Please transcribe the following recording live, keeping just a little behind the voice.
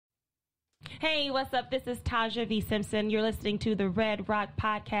Hey, what's up? This is Taja V. Simpson. You're listening to the Red Rock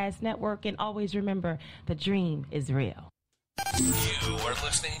Podcast Network, and always remember, the dream is real. You are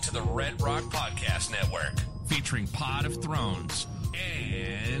listening to the Red Rock Podcast Network, featuring Pod of Thrones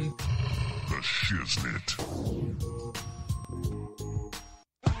and the Shiznit.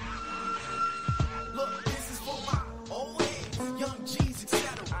 Look, this is for my old heads, young G's,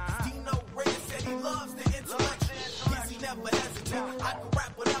 etc. Dino Red said he loves the intellect. Yes, he never hesitates. I can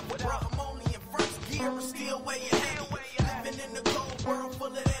rap whatever, bro. I'm only in first gear, but still way ahead. Living in the cold world full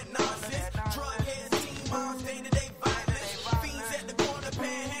of that nonsense. Drug heads, teen moms, day-to-day violence. Fiends at the corner,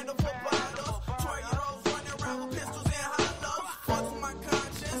 panhandle for bottles. 12-year-olds running around with pistols and hollows. Fuck with my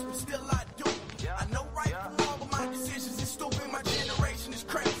conscience, but still I do. I know right from wrong, but my decisions is stupid. My generation is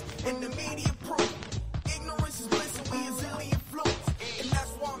crazy, and the media proof. Ignorance is bliss, and we is illy influenced. And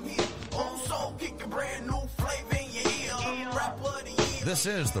that's why I'm here. Old soul kicking brand new flavor in your ear. Rapper of the year. This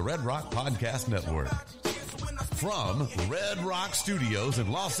is the Red Rock Podcast Network. From Red Rock Studios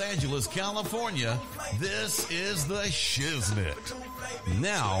in Los Angeles, California, this is the Shiznit.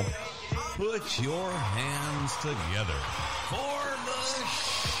 Now, put your hands together for the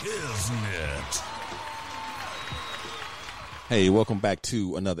Shiznit. Hey, welcome back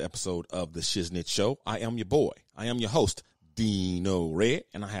to another episode of the Shiznit Show. I am your boy. I am your host, Dino Red,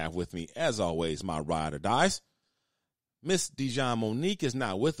 and I have with me, as always, my ride or dies. Miss Dijon Monique is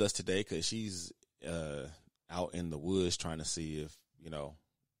not with us today because she's out in the woods trying to see if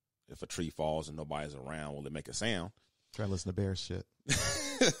a tree falls and nobody's around, will it make a sound? Try to listen to bear shit.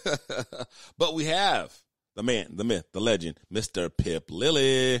 But we have the man, the myth, the legend, Mr. Pip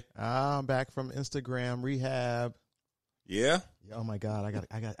Lilly. I'm back from Instagram rehab. Yeah? Oh my God,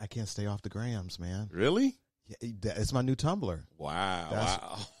 I can't stay off the grams, man. Really? Yeah, it's my new Tumblr.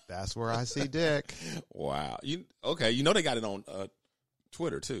 Wow. That's where I see dick. Wow. You know they got it on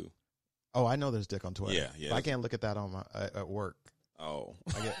Twitter too. Oh, I know there's dick on Twitter. Yeah. But I can't look at that on my at work. Oh.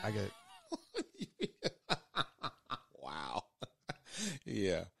 I get Wow.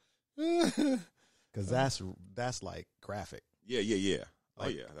 Yeah. because that's like graphic. Yeah.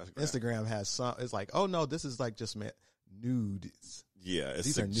 Like, That's graphic. Instagram has some. It's like, oh no, this is like just nudes. Yeah, it's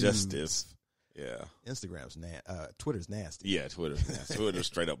These suggestive. are nudes. Yeah. Instagram's Twitter's nasty. Yeah, Twitter's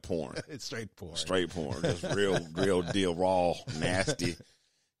straight up porn. It's straight porn. Straight porn. Just real deal, raw, nasty,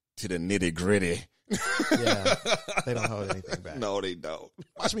 to the nitty gritty. Yeah, they don't hold anything back. No, they don't.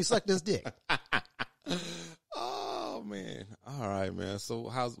 Watch me suck this dick. Oh man. All right, man. So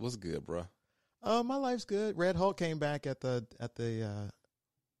what's good, bro? My life's good. Red Hulk came back at the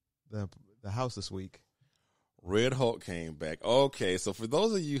house this week. Red Hulk came back. Okay, so for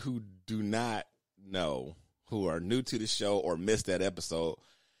those of you who do not know, who are new to the show or missed that episode,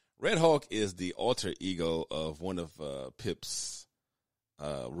 Red Hulk is the alter ego of one of Pip's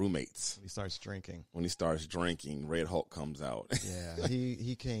roommates. He starts drinking. When he starts drinking, Red Hulk comes out. Yeah,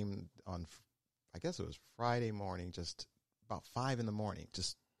 he came on, I guess it was Friday morning, just about 5 a.m.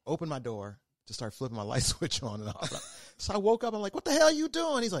 Just opened my door, just started flipping my light switch on and off. So I woke up, I'm like, what the hell are you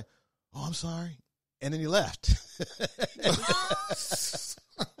doing? He's like, oh, I'm sorry. And then he left.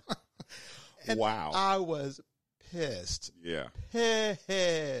 And wow. I was pissed. Yeah.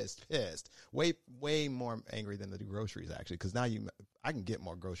 Pissed. Way more angry than the groceries, actually, because now I can get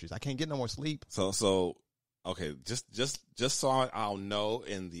more groceries. I can't get no more sleep. So okay, just so I'll know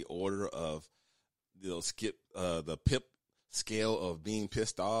in the order of skip the Pip scale of being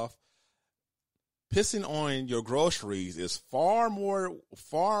pissed off. Pissing on your groceries is far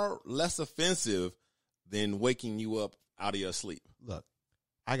less offensive than waking you up out of your sleep. Look,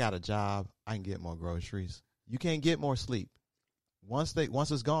 I got a job. I can get more groceries. You can't get more sleep. Once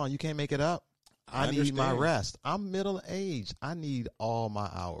it's gone, you can't make it up. I need my rest. I'm middle aged. I need all my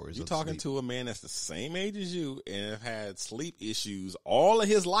hours. You're talking to a man that's the same age as you and have had sleep issues all of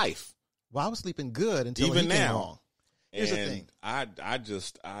his life. Well, I was sleeping good until even he now. came along. Here's the thing. I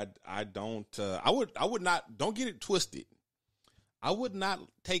would not, don't get it twisted. I would not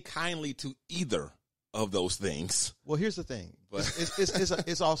take kindly to either of those things. Well, here's the thing. But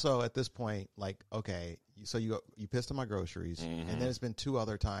It's also at this point like, okay, so you pissed on my groceries, mm-hmm. and then it's been 2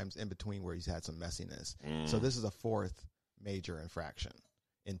 other times in between where he's had some messiness. So this is a 4th major infraction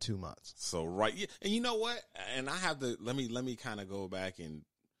in 2 months. So right, and you know what? And I have to let me kind of go back and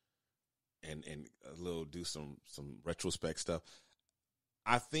a little do some retrospect stuff.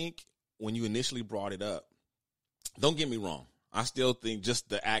 I think when you initially brought it up, don't get me wrong, I still think just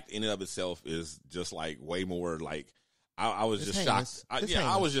the act in and of itself is just like way more like I was just shocked.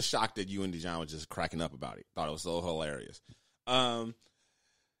 I was just shocked that you and Dijon was just cracking up about it. Thought it was so hilarious. But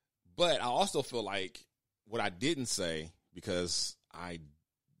I also feel like what I didn't say, because I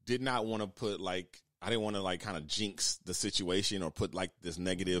did not want to put like, I didn't want to like kind of jinx the situation or put like this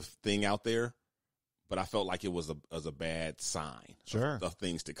negative thing out there, but I felt like it was a bad sign of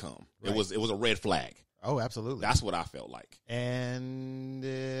things to come. Right. It was a red flag. Oh, absolutely. That's what I felt like. And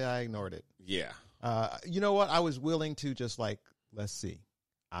I ignored it. Yeah. You know what? I was willing to just like, let's see.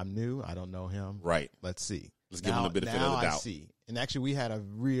 I'm new. I don't know him. Right. Let's see. Let's give him a benefit of the doubt. I see. And actually, we had a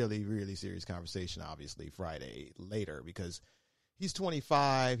really, really serious conversation, obviously, Friday later, because he's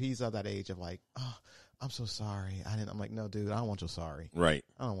 25. He's of that age of like, oh, I'm so sorry. I'm like, no, dude, I don't want your sorry. Right.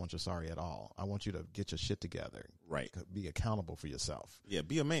 I don't want your sorry at all. I want you to get your shit together. Right. Be accountable for yourself. Yeah,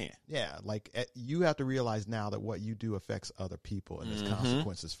 be a man. Yeah, like you have to realize now that what you do affects other people, and there's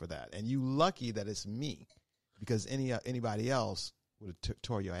consequences for that. And you lucky that it's me, because anybody else would have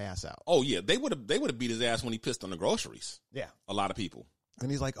tore your ass out. Oh yeah, they would have beat his ass when he pissed on the groceries. Yeah, a lot of people. And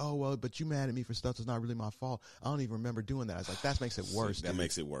he's like, oh well, but you mad at me for stuff that's not really my fault. I don't even remember doing that. I was like, that makes it worse. That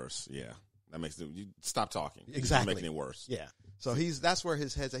makes it worse. Yeah, that makes it. You stop talking. Exactly, you're making it worse. Yeah. So that's where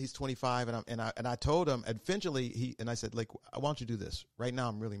his head's at. He's 25, and I told him eventually I said, like, why don't you do this right now?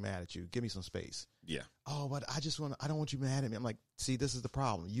 I'm really mad at you. Give me some space. Yeah. Oh, but I don't want you mad at me. I'm like, see, this is the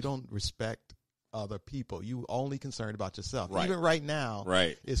problem. You don't respect other people. You only concerned about yourself. Right. Even right now,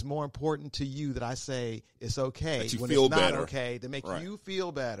 right. It's more important to you that I say it's okay that you when feel it's not better. Okay to make you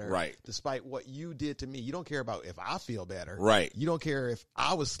feel better. Right. Despite what you did to me. You don't care about if I feel better. Right. You don't care if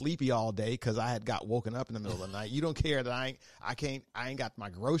I was sleepy all day because I had got woken up in the middle of the night. You don't care that I ain't got my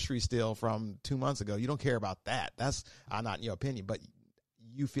groceries still from 2 months ago. You don't care about that. That's not in your opinion, but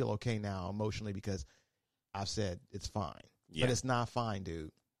you feel okay now emotionally because I've said it's fine. Yeah. But it's not fine,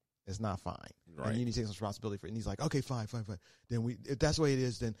 dude. It's not fine. Right. And you need to take some responsibility for it. And he's like, okay, fine. Then if that's the way it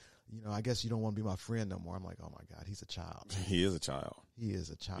is, then, I guess you don't want to be my friend no more. I'm like, oh my God, he's a child. He is a child. He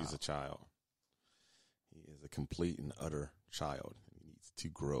is a child. He's a child. He is a complete and utter child. He needs to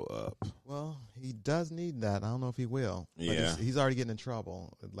grow up. Well, he does need that. I don't know if he will. Yeah. He's already getting in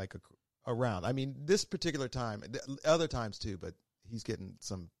trouble, like around. I mean, this particular time, other times too, but he's getting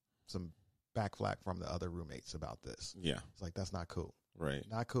some back flack from the other roommates about this. Yeah. It's like, that's not cool. Right.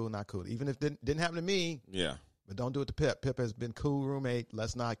 Not cool. Even if it didn't happen to me. Yeah. But don't do it to Pip. Pip has been cool roommate.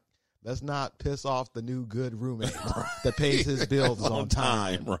 Let's not piss off the new good roommate that pays his bills on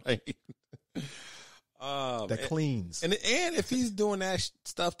time. Right. That cleans. And if he's doing that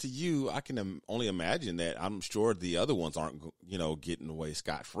stuff to you, I can only imagine that I'm sure the other ones aren't, getting away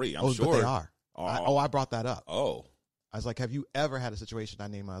scot-free. I'm sure. But they are. I brought that up. Oh. I was like, have you ever had a situation? I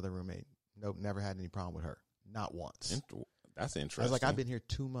named my other roommate. Nope, never had any problem with her. Not once. That's interesting. I was like, I've been here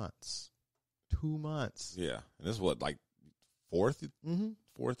 2 months. 2 months. Yeah. And this is what, like fourth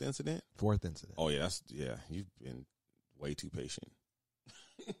incident? Fourth incident. Oh, yeah. You've been way too patient.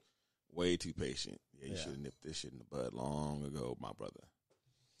 Way too patient. Yeah, you should have nipped this shit in the bud long ago, my brother.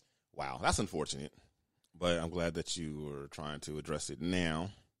 Wow. That's unfortunate. But I'm glad that you were trying to address it now.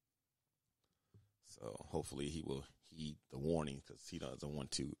 So hopefully he will heed the warning because he doesn't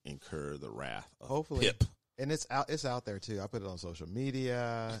want to incur the wrath of Pip. And it's out there too. I put it on social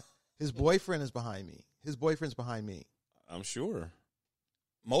media. His boyfriend is behind me. His boyfriend's behind me. I'm sure.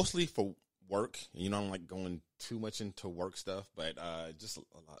 Mostly for work. I don't like going too much into work stuff, but just a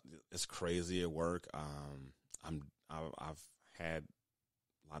lot. It's crazy at work. I've had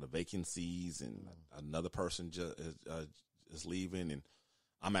a lot of vacancies, and another person is leaving, and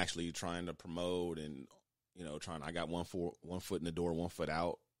I'm actually trying to promote, and I got one foot in the door, 1 foot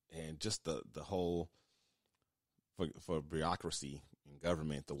out, and just the whole. For bureaucracy in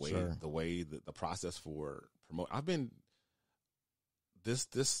government, the way the process for promote. I've been this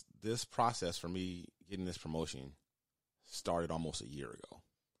process for me getting this promotion started almost a year ago.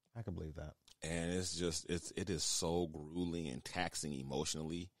 I can believe that, and it is so grueling and taxing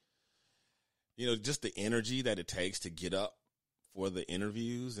emotionally. Just the energy that it takes to get up for the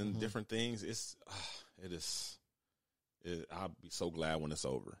interviews and different things. I'll be so glad when it's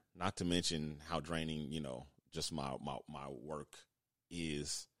over. Not to mention how draining just my work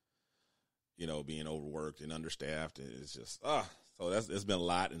is, being overworked and understaffed. It's just, so it's been a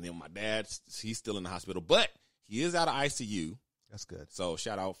lot. And then my dad, he's still in the hospital, but he is out of ICU. That's good. So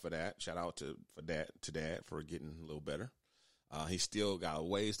shout out for that. Shout out to dad for getting a little better. He's still got a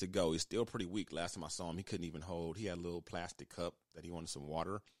ways to go. He's still pretty weak. Last time I saw him, he couldn't even hold. He had a little plastic cup that he wanted some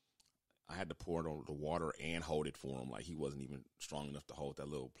water. I had to pour it over the water and hold it for him. Like he wasn't even strong enough to hold that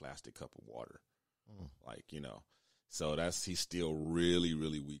little plastic cup of water. So he's still really,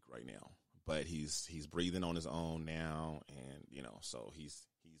 really weak right now, but he's breathing on his own now. And, so he's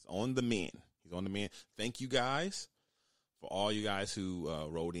on the mend. He's on the mend. Thank you guys for all you guys who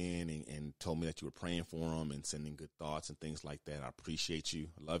wrote in and told me that you were praying for them and sending good thoughts and things like that. I appreciate you.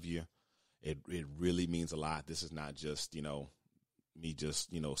 I love you. It really means a lot. This is not just, me just,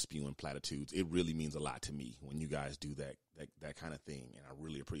 spewing platitudes. It really means a lot to me when you guys do that kind of thing, and I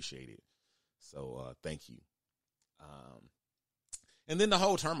really appreciate it. So thank you. And then the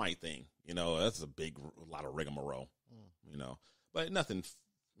whole termite thing, that's a lot of rigmarole, but nothing,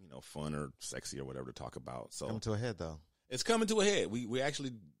 fun or sexy or whatever to talk about. So coming to a head, though. It's coming to a head. We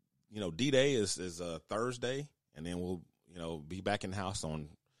actually, D-Day is Thursday, and then we'll, be back in the house on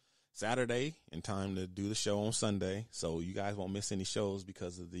Saturday in time to do the show on Sunday. So you guys won't miss any shows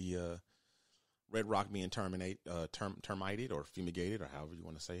because of the Red Rock being termited or fumigated or however you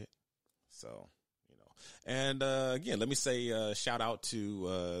want to say it. So, and again, let me say shout out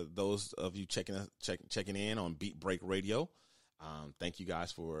to those of you checking in on Beat Break Radio. Thank you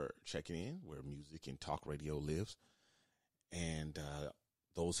guys for checking in where music and talk radio lives. And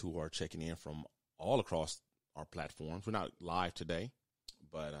those who are checking in from all across our platforms. We're not live today,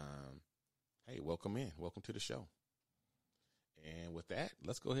 but hey, welcome in. Welcome to the show. And with that,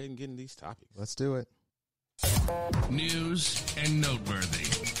 let's go ahead and get into these topics. Let's do it. News and noteworthy.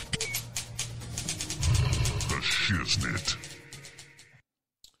 The Shiznit.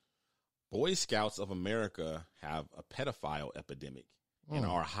 Boy Scouts of America have a pedophile epidemic and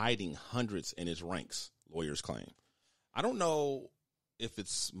are hiding hundreds in its ranks, lawyers claim. I don't know if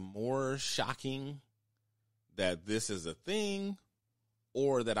it's more shocking that this is a thing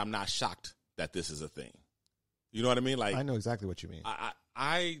or that I'm not shocked that this is a thing. You know what I mean? Like, I know exactly what you mean.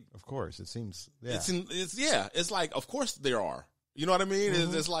 Of course, it seems. Yeah. It's like, of course there are. You know what I mean?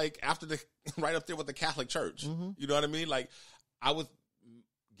 Mm-hmm. It's like after right up there with the Catholic Church. Mm-hmm. You know what I mean? Like, I would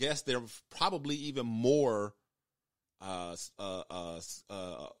guess there are probably even more abusive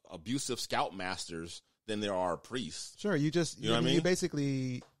scoutmasters than there are priests. Sure, you know what I mean? You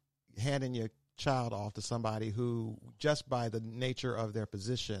basically handing your child off to somebody who, just by the nature of their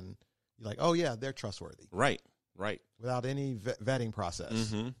position, you're like, oh yeah, they're trustworthy. Right. Without any vetting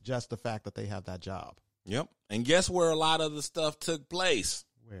process, just the fact that they have that job. Yep. And guess where a lot of the stuff took place?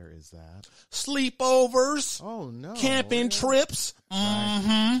 Where is that? Sleepovers. Oh no. Camping trips.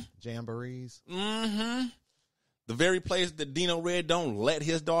 Right. Jamborees. The very place that Dino Red don't let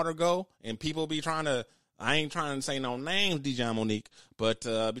his daughter go, and people be trying to, I ain't trying to say no names, DJ Monique, but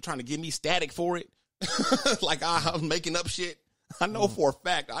be trying to give me static for it. Like I'm making up shit. I know for a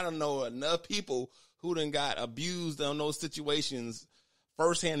fact, I don't know enough people who done got abused on those situations,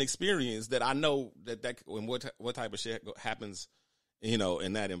 firsthand experience, that I know that when what type of shit happens,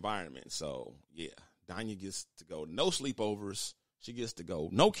 in that environment. So yeah, Danya gets to go no sleepovers. She gets to go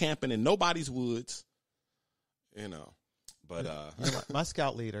no camping in nobody's woods. But my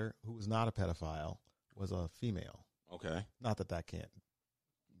scout leader, who was not a pedophile, was a female. Okay, not that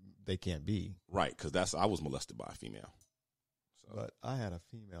they can't be right, because I was molested by a female. So. But I had a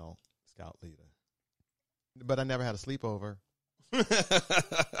female scout leader. But I never had a sleepover.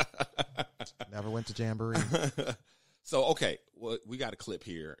 Never went to Jamboree. So, okay, well, we got a clip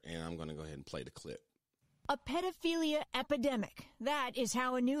here, and I'm going to go ahead and play the clip. A pedophilia epidemic. That is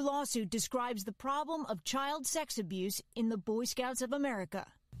how a new lawsuit describes the problem of child sex abuse in the Boy Scouts of America.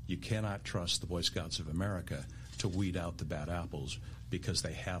 You cannot trust the Boy Scouts of America to weed out the bad apples because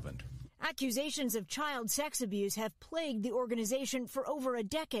they haven't. Accusations of child sex abuse have plagued the organization for over a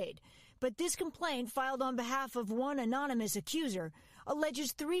decade. But this complaint, filed on behalf of one anonymous accuser,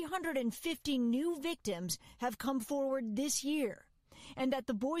 alleges 350 new victims have come forward this year, and that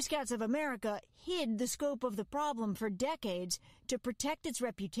the Boy Scouts of America hid the scope of the problem for decades to protect its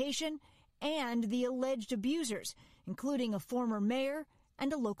reputation and the alleged abusers, including a former mayor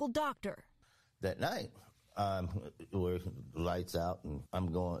and a local doctor. That night, we're lights out, and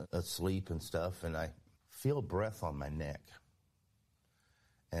I'm going asleep and stuff, and I feel breath on my neck.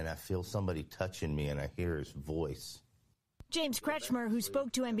 And I feel somebody touching me, and I hear his voice. James Kretschmer, who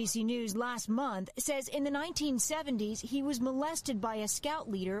spoke to NBC News last month, says in the 1970s he was molested by a scout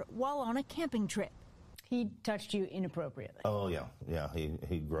leader while on a camping trip. He touched you inappropriately. Oh, yeah,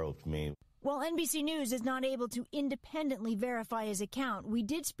 he groped me. While NBC News is not able to independently verify his account, we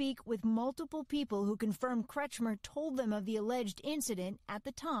did speak with multiple people who confirmed Kretschmer told them of the alleged incident at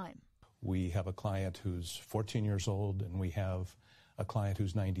the time. We have a client who's 14 years old, and we have a client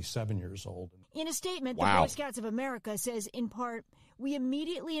who's 97 years old. In a statement, the Boy Scouts of America says, in part, we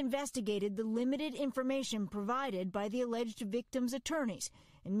immediately investigated the limited information provided by the alleged victims' attorneys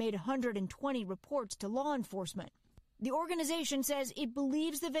and made 120 reports to law enforcement. The organization says it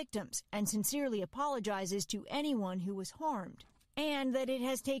believes the victims and sincerely apologizes to anyone who was harmed. and that it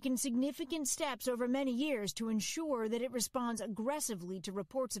has taken significant steps over many years to ensure that it responds aggressively to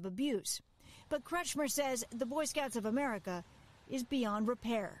reports of abuse. But Kretschmer says the Boy Scouts of America is beyond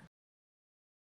repair.